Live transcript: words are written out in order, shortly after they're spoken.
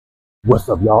What's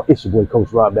up, y'all? It's your boy,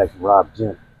 Coach Rob, back from Rob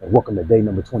Gym, and welcome to day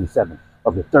number 27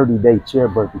 of the 30-day chair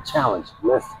burpee challenge.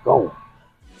 Let's go.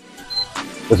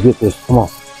 Let's get this. Come on.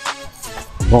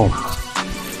 Come on.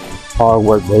 Hard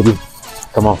work, baby.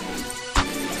 Come on.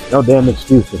 No damn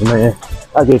excuses, man.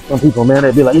 I get some people, man,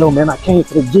 they be like, yo, man, I came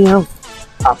to the gym.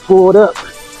 I pulled up,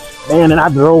 man, and I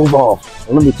drove off.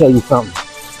 Well, let me tell you something.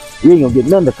 You ain't gonna get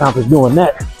nothing accomplished doing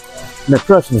that. Now,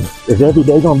 trust me, is every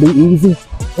day gonna be easy?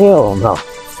 Hell no.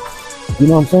 You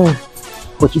know what I'm saying?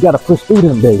 But you gotta push through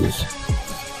them days.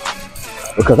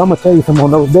 Because I'm gonna tell you something,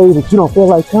 on those days that you don't feel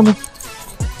like coming,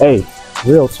 hey,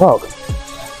 real talk,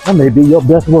 that may be your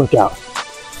best workout.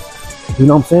 You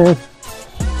know what I'm saying?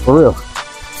 For real.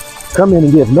 Come in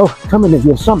and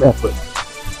give some effort.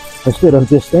 Instead of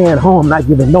just staying home, not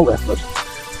giving no effort.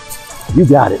 You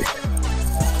got it.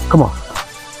 Come on.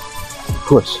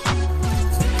 Push.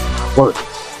 Work.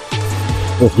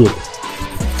 Let's get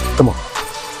it. Come on.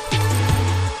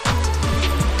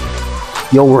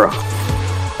 Your world.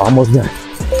 Almost done.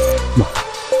 Come on.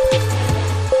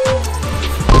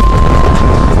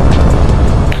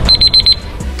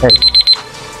 Hey,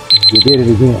 you did it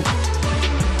again.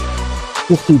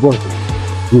 Just keep working.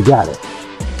 You got it.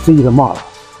 See you tomorrow.